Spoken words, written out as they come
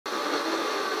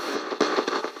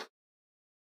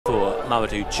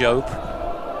Mamadou Job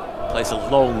plays a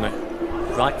long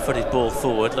right-footed ball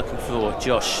forward, looking for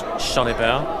Josh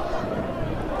Shonibel.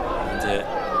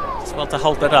 It's well to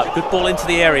hold that up. Good ball into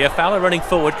the area. Fowler running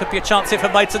forward. Could be a chance here for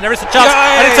Maidstone. There is a chance,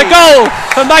 and it's a goal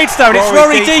for Maidstone. It's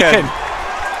Rory Deacon.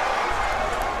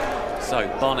 So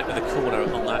Barnet with a corner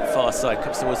on that far side,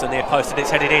 comes towards the near post and it's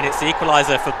headed in. It's the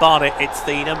equaliser for Barnet. It's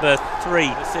the number 3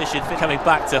 decision coming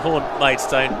back to haunt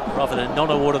Maidstone rather than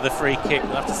non-award of the free kick.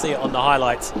 We'll have to see it on the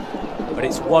highlights. But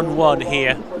it's 1-1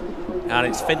 here, and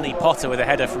it's Finley Potter with a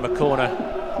header from a corner.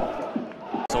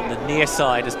 It's on the near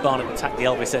side as Barnet attacked the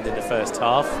Elvis end in the first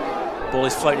half. Ball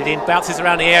is floated in, bounces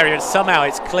around the area, and somehow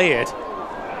it's cleared.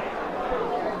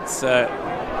 It's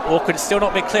awkward. It's still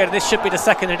not been cleared. This should be the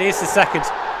second. It is the second.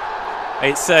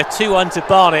 It's 2-1 to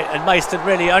Barnet, and Maidstone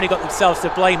really only got themselves to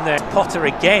blame there. Potter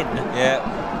again. Yeah.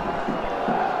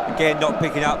 Again, not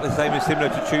picking up the same as similar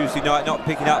to Tuesday night, not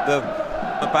picking up the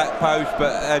back post,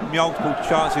 but multiple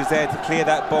chances there to clear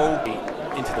that ball.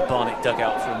 Into the Barnet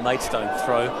dugout from Maidstone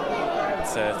throw.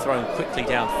 It's thrown quickly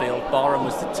downfield. Barham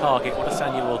was the target.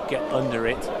 Wadasanya will get under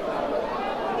it.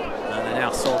 And they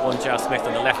now saw Wonjao Smith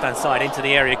on the left-hand side into the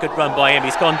area. Good run by him.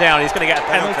 He's gone down. He's going to get a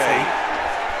penalty.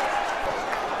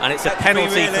 And it's a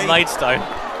penalty for Maidstone.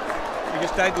 He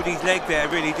just dangled his leg there,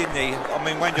 really, didn't he? I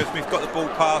mean, Wendell Smith got the ball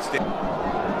past it.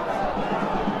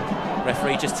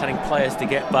 Referee just telling players to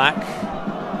get back.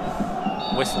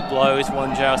 Whistle blows,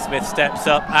 Wonjao Smith steps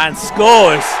up and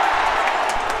scores!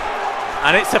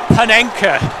 And it's a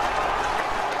Panenka.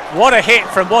 What a hit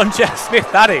from Wonjao Smith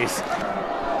that is.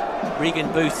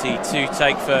 Regan Booty to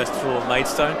take first for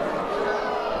Maidstone.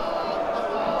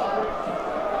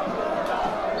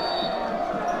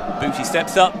 Booty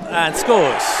steps up and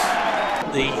scores.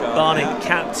 The Barnet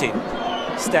captain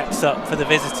steps up for the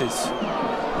visitors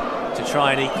to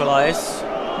try and equalise.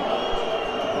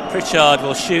 Pritchard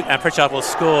will shoot and Pritchard will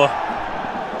score.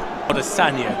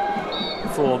 Wadasanya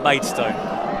for Maidstone.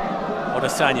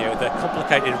 Wadasanya with a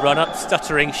complicated run-up,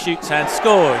 stuttering, shoots and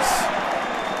scores.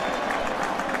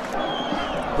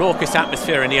 Raucous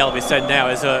atmosphere in the Elvis end now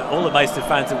as all the Maidstone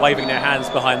fans are waving their hands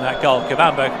behind that goal.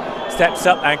 Kabamba steps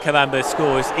up and Kabamba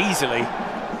scores easily.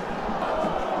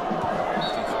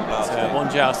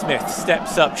 Wonjao Smith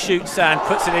steps up, shoots and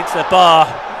puts it into the bar.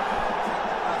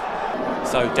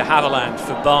 So De Havilland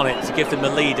for Barnet to give them the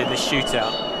lead in the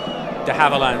shootout. De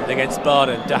Havilland against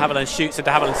Barden. De Havilland shoots and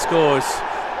De Havilland scores.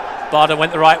 Barden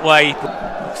went the right way.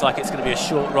 Looks like it's going to be a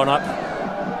short run up.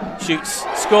 Shoots,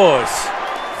 scores.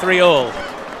 3-all.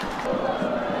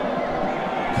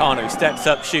 Kanu steps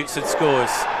up, shoots and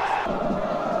scores.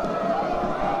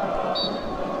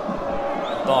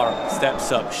 Barham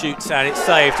steps up, shoots and it's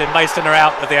saved, and Maidstone are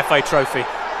out of the FA Trophy.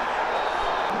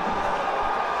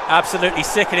 Absolutely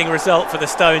sickening result for the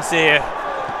Stones here,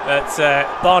 but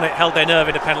Barnet held their nerve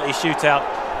in a penalty shootout,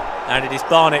 and it is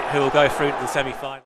Barnet who will go through to the semi-final.